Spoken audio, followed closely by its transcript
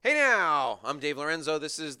I'm Dave Lorenzo.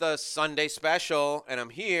 This is the Sunday special, and I'm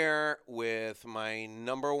here with my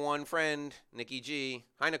number one friend, Nikki G.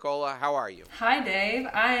 Hi, Nicola. How are you? Hi, Dave.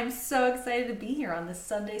 I am so excited to be here on this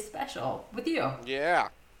Sunday special with you. Yeah.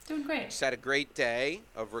 Doing great. Just had a great day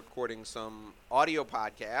of recording some audio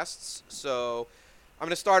podcasts. So I'm going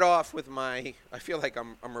to start off with I feel like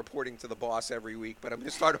I'm reporting to the boss every week, but I'm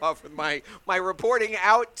going to start off with my reporting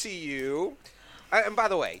out to you. And by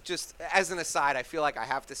the way, just as an aside, I feel like I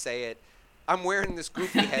have to say it. I'm wearing this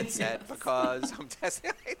goofy headset because I'm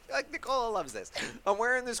testing. Like Nicola loves this. I'm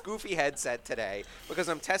wearing this goofy headset today because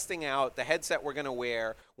I'm testing out the headset we're going to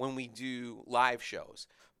wear when we do live shows.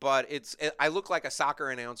 But I look like a soccer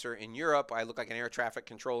announcer in Europe. I look like an air traffic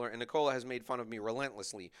controller. And Nicola has made fun of me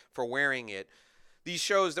relentlessly for wearing it. These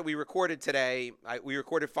shows that we recorded today, we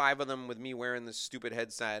recorded 5 of them with me wearing this stupid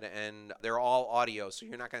headset, and they're all audio, so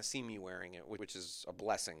you're not going to see me wearing it, which is a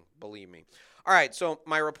blessing, believe me. All right, so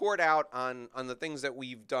my report out on the things that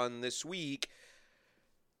we've done this week.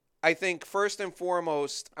 I think first and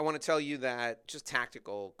foremost, I want to tell you that just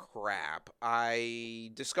tactical crap.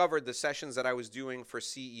 I discovered the sessions that I was doing for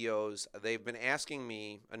CEOs. They've been asking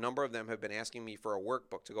me, a number of them have been asking me for a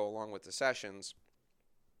workbook to go along with the sessions.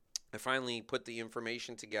 I finally put the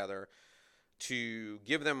information together to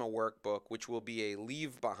give them a workbook, which will be a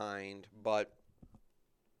leave behind, but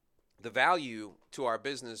the value to our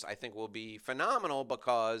business, I think, will be phenomenal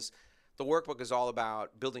because the workbook is all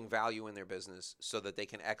about building value in their business so that they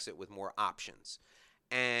can exit with more options.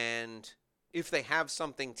 And if they have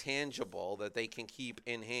something tangible that they can keep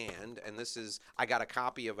in hand, and I got a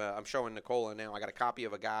copy of I'm showing Nicola now, I got a copy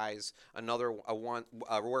of a workbook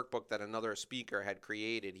that another speaker had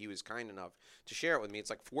created. He was kind enough to share it with me. It's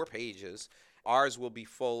like 4 pages. Ours will be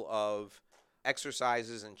full of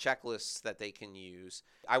exercises and checklists that they can use.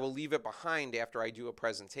 I will leave it behind after I do a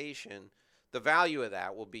presentation. The value of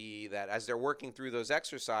that will be that as they're working through those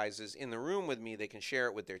exercises in the room with me, they can share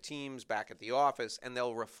it with their teams back at the office, and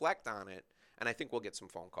they'll reflect on it. And I think we'll get some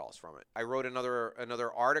phone calls from it. I wrote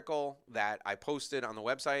another article that I posted on the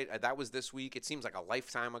website. That was this week. It seems like a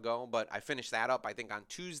lifetime ago, but I finished that up, I think, on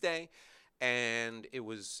Tuesday. And it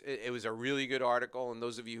was a really good article. And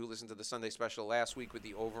those of you who listened to the Sunday special last week with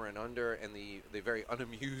the over and under and the very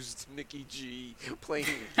unamused Nikki G playing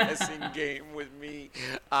a guessing game with me,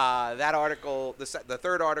 that article, the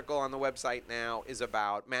third article on the website now is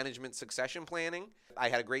about management succession planning. I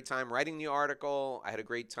had a great time writing the article. I had a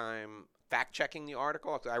great time fact-checking the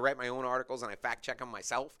article. I write my own articles and I fact-check them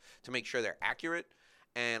myself to make sure they're accurate.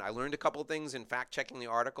 And I learned a couple things in fact-checking the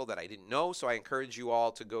article that I didn't know. So I encourage you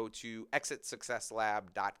all to go to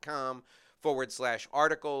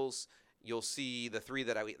exitsuccesslab.com/articles. You'll see the 3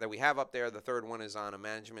 that we have up there. The third one is on a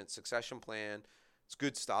management succession plan. It's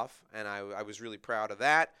good stuff, and I was really proud of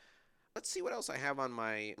that. Let's see what else I have on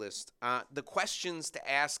my list. The questions to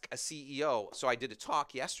ask a CEO. So I did a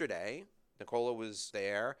talk yesterday. Nicola was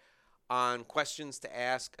there on questions to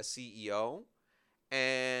ask a CEO.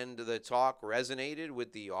 And the talk resonated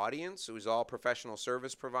with the audience. It was all professional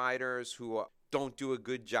service providers who don't do a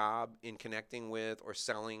good job in connecting with or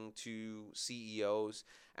selling to CEOs.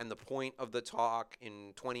 And the point of the talk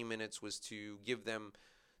in 20 minutes was to give them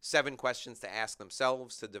 7 questions to ask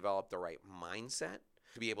themselves to develop the right mindset,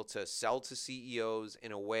 to be able to sell to CEOs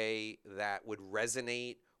in a way that would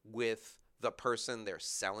resonate with the person they're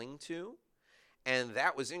selling to. And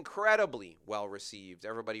that was incredibly well received.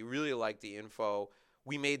 Everybody really liked the info.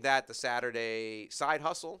 We made that the Saturday Side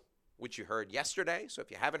Hustle, which you heard yesterday. So if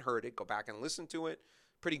you haven't heard it, go back and listen to it.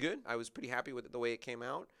 Pretty good. I was pretty happy with the way it came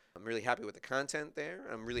out. I'm really happy with the content there.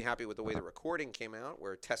 I'm really happy with the way the recording came out.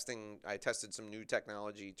 I tested some new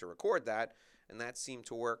technology to record that, and that seemed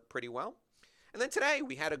to work pretty well. And then today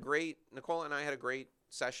Nicola and I had a great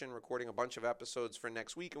session recording a bunch of episodes for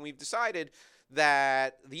next week, and we've decided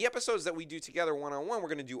that the episodes that we do together one-on-one, we're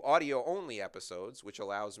going to do audio-only episodes, which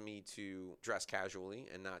allows me to dress casually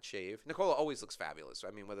and not shave. Nicola always looks fabulous.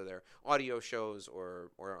 I mean, whether they're audio shows or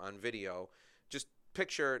on video, just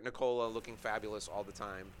picture Nicola looking fabulous all the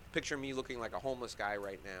time. Picture me looking like a homeless guy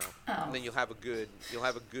right now. Oh. And then you'll have a good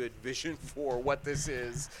vision for what this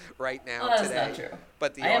is right now That's today. not true.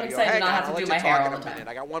 But the I am audio, excited to not have I'll to let do you my hair talk all in the a minute. time.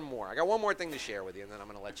 I got one more thing to share with you, and then I'm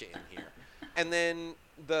going to let you in here. And then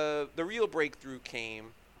the real breakthrough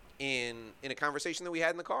came in a conversation that we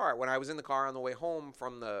had in the car when I was in the car on the way home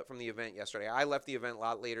from the event yesterday. I left the event a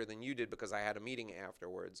lot later than you did because I had a meeting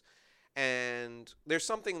afterwards. And there's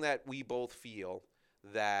something that we both feel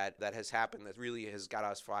that has happened that really has got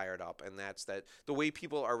us fired up, and that's that the way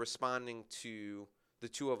people are responding to the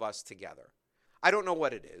two of us together. I don't know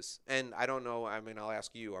what it is, and I don't know. I mean, I'll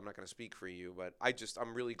ask you. I'm not going to speak for you, but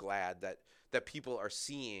I'm really glad that people are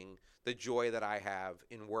seeing the joy that I have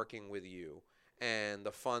in working with you and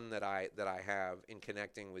the fun that I have in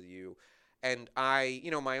connecting with you. And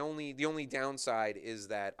the only downside is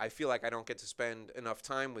that I feel like I don't get to spend enough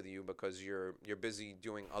time with you because you're busy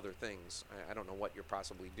doing other things. I don't know what you're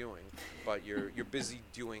possibly doing, but you're busy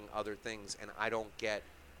doing other things, and I don't get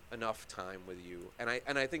enough time with you.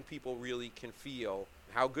 And I think people really can feel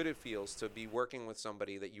how good it feels to be working with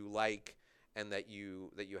somebody that you like and that you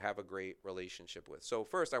have a great relationship with. So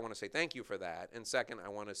first, I want to say thank you for that, and second, I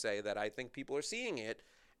want to say that I think people are seeing it,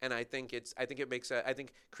 and I think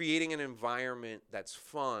creating an environment that's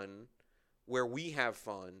fun, where we have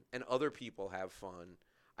fun and other people have fun.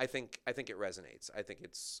 I think it resonates. I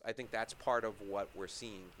think that's part of what we're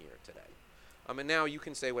seeing here today. And now you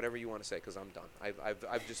can say whatever you want to say because I'm done.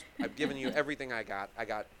 I've given you everything I got. I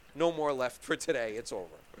got no more left for today. It's over.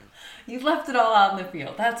 You left it all out in the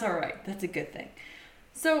field. That's all right. That's a good thing.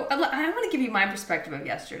 So I want to give you my perspective of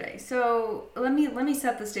yesterday. So let me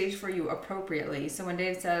set the stage for you appropriately. So when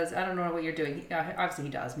Dave says, "I don't know what you're doing," obviously he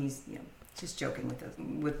does, and he's just joking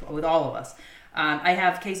with all of us. I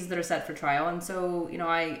have cases that are set for trial, and so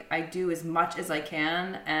I do as much as I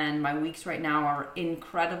can. And my weeks right now are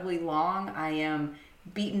incredibly long. I am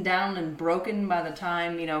beaten down and broken by the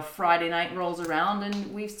time Friday night rolls around,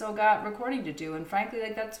 and we've still got recording to do. And frankly,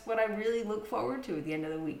 that's what I really look forward to at the end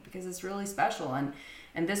of the week because it's really special.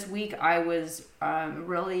 And this week I was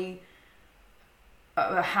really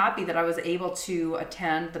happy that I was able to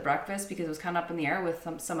attend the breakfast because it was kind of up in the air with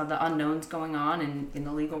some of the unknowns going on in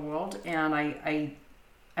the legal world. And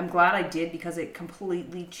I'm glad I did because it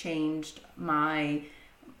completely changed my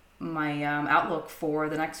outlook for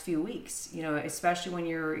the next few weeks. Especially when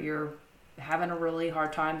you're having a really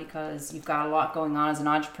hard time because you've got a lot going on as an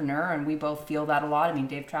entrepreneur, and we both feel that a lot. I mean,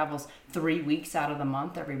 Dave travels 3 weeks out of the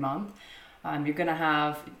month every month. You're going to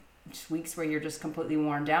have weeks where you're just completely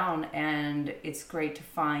worn down, and it's great to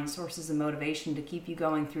find sources of motivation to keep you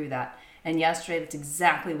going through that. And yesterday, that's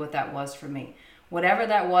exactly what that was for me. Whatever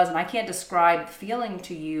that was, and I can't describe the feeling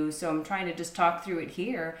to you, so I'm trying to just talk through it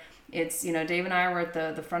here. It's, Dave and I were at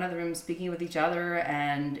the front of the room speaking with each other,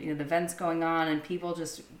 and the event's going on, and people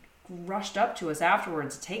just rushed up to us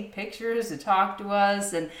afterwards to take pictures, to talk to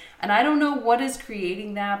us, and I don't know what is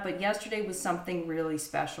creating that, but yesterday was something really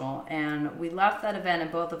special. And we left that event and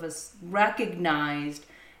both of us recognized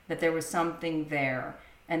that there was something there,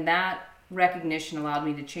 and that recognition allowed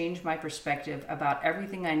me to change my perspective about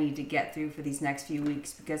everything I need to get through for these next few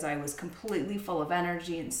weeks, because I was completely full of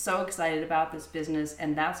energy and so excited about this business.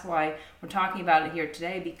 And that's why we're talking about it here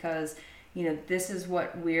today, because this is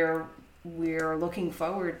what we're looking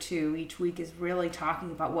forward to each week, is really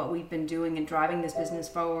talking about what we've been doing and driving this business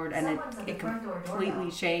forward. And it completely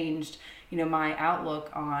changed my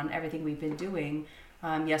outlook on everything we've been doing.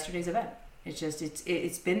 Yesterday's event,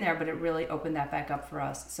 it's been there, but it really opened that back up for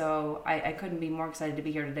us. So I couldn't be more excited to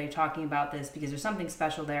be here today talking about this, because there's something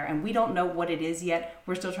special there, and we don't know what it is yet.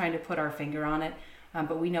 We're still trying to put our finger on it,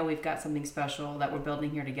 but we know we've got something special that we're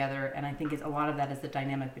building here together, and I think a lot of that is the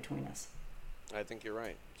dynamic between us. I think you're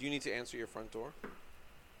right. Do you need to answer your front door?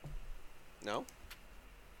 No?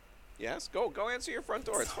 Yes? Go answer your front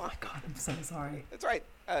door. It's fine. Oh my God, I'm so sorry. It's right.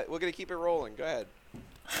 We're going to keep it rolling. Go ahead.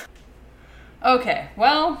 Okay,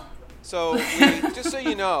 well. So, just so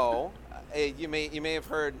you know, you may have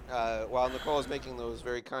heard while Nicole was making those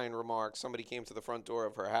very kind remarks, somebody came to the front door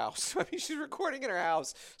of her house. I mean, she's recording in her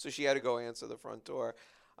house, so she had to go answer the front door.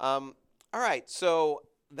 All right, so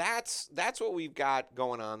that's what we've got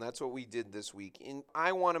going on. That's what we did this week. And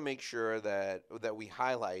I want to make sure that we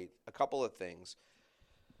highlight a couple of things.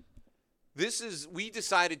 We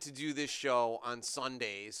decided to do this show on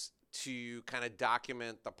Sundays to kind of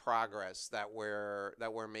document the progress that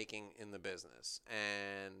we're making in the business.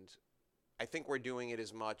 And I think we're doing it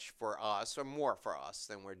as much for us, or more for us,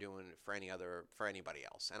 than we're doing it for anybody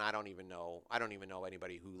else. And I don't even know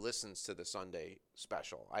anybody who listens to the Sunday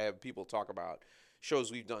special. I have people talk about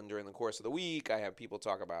shows we've done during the course of the week. I have people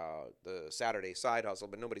talk about the Saturday side hustle,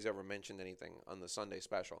 but nobody's ever mentioned anything on the Sunday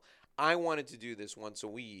special. I wanted to do this once a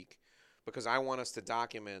week because I want us to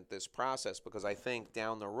document this process, because I think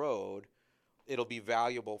down the road it'll be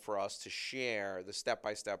valuable for us to share the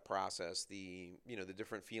step-by-step process, the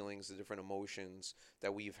different feelings, the different emotions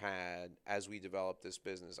that we've had as we develop this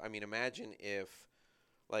business. I mean, imagine if,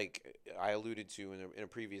 like I alluded to in a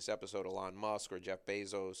previous episode, Elon Musk or Jeff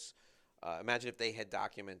Bezos, imagine if they had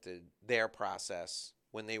documented their process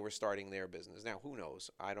when they were starting their business. Now, who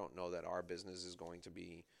knows? I don't know that our business is going to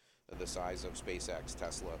be the size of SpaceX,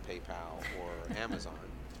 Tesla, PayPal, or Amazon.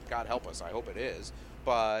 God help us, I hope it is.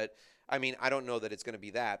 But I mean, I don't know that it's going to be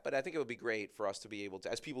that, but I think it would be great for us to be able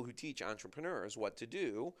to, as people who teach entrepreneurs what to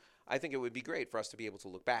do, I think it would be great for us to be able to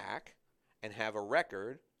look back and have a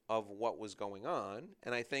record of what was going on.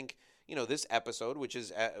 And I think, this episode, which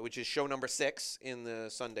is show number 6 in the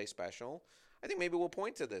Sunday special, I think maybe we'll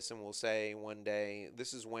point to this and we'll say one day,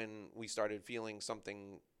 this is when we started feeling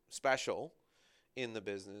something special in the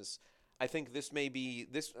business. I think this may be,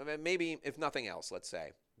 maybe if nothing else, let's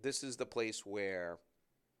say, this is the place where,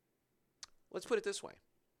 let's put it this way.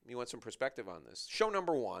 You want some perspective on this. Show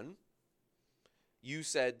number 1, you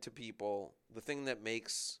said to people, the thing that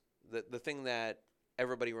makes, the thing that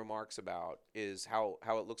everybody remarks about is how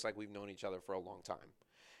it looks like we've known each other for a long time.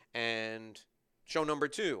 And show number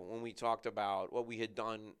 2, when we talked about what we had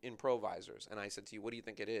done in Provisors, and I said to you, what do you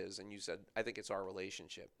think it is? And you said, I think it's our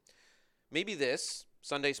relationship. Maybe this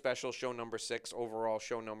Sunday special, show number 6, overall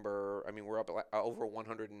show number, I mean, we're up over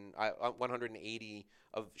 180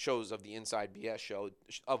 of shows of the Inside BS show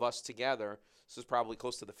of us together. This is probably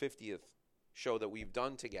close to the 50th show that we've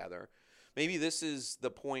done together. Maybe this is the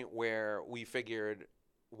point where we figured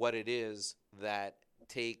what it is that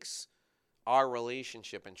takes our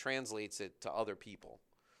relationship and translates it to other people,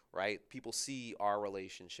 right? People see our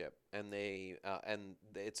relationship, and and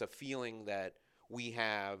it's a feeling that we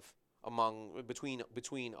have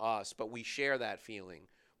between us, but we share that feeling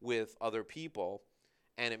with other people,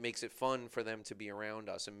 and it makes it fun for them to be around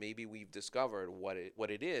us. And maybe we've discovered what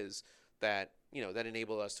it is that that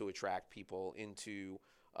enabled us to attract people into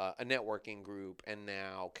a networking group and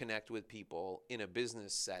now connect with people in a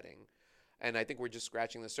business setting. And I think we're just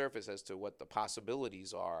scratching the surface as to what the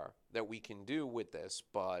possibilities are that we can do with this.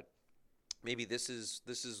 But maybe this is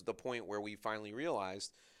the point where we finally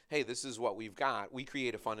realized, hey, this is what we've got. We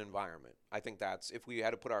create a fun environment. I think that's, if we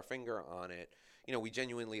had to put our finger on it, we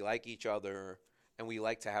genuinely like each other and we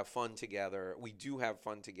like to have fun together. We do have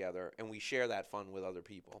fun together, and we share that fun with other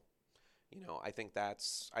people. I think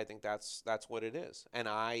that's what it is. And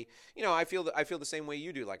I feel the same way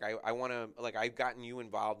you do. Like I want to, like, I've gotten you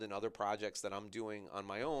involved in other projects that I'm doing on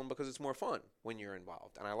my own because it's more fun when you're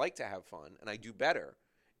involved. And I like to have fun, and I do better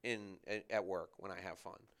at work when I have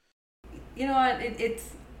fun. You know what?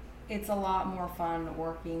 It's a lot more fun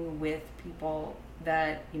working with people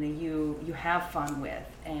that you have fun with,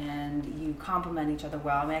 and you complement each other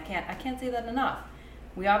well. I mean, I can't say that enough.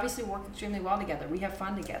 We obviously work extremely well together. We have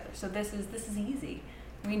fun together. So this is easy.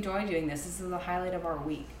 We enjoy doing this. This is the highlight of our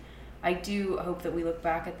week. I do hope that we look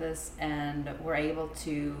back at this and we're able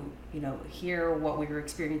to, hear what we were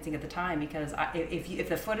experiencing at the time. Because if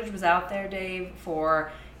the footage was out there, Dave,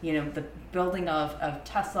 for the building of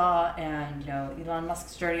Tesla and Elon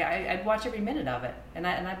Musk's journey, I'd watch every minute of it, and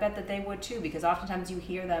I bet that they would too. Because oftentimes you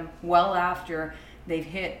hear them well after they've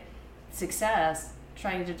hit success,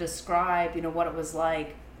 trying to describe, what it was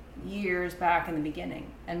like years back in the beginning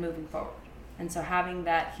and moving forward. And so having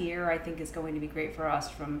that here, I think, is going to be great for us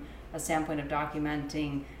from a standpoint of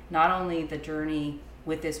documenting not only the journey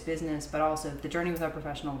with this business, but also the journey with our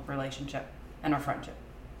professional relationship and our friendship,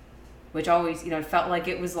 which always, felt like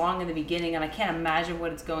it was long in the beginning. And I can't imagine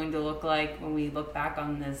what it's going to look like when we look back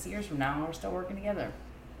on this years from now and we're still working together.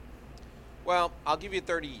 Well, I'll give you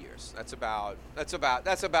 30 years. That's about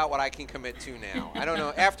what I can commit to now. I don't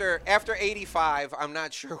know. After 85, I'm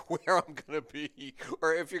not sure where I'm gonna be,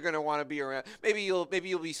 or if you're gonna want to be around. Maybe you'll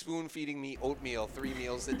be spoon feeding me oatmeal 3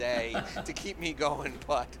 meals a day to keep me going.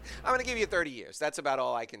 But I'm gonna give you 30 years. That's about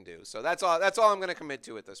all I can do. So that's all I'm gonna commit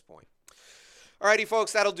to at this point. Alrighty,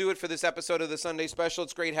 folks, that'll do it for this episode of the Sunday Special.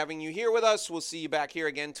 It's great having you here with us. We'll see you back here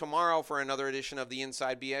again tomorrow for another edition of the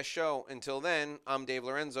Inside BS Show. Until then, I'm Dave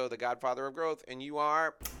Lorenzo, the Godfather of Growth, and you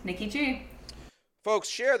are Nikki G. Folks,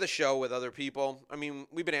 share the show with other people. I mean,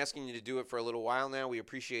 we've been asking you to do it for a little while now. We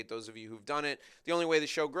appreciate those of you who've done it. The only way the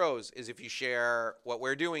show grows is if you share what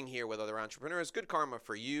we're doing here with other entrepreneurs. Good karma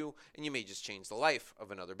for you, and you may just change the life of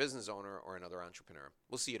another business owner or another entrepreneur.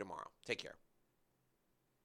 We'll see you tomorrow. Take care.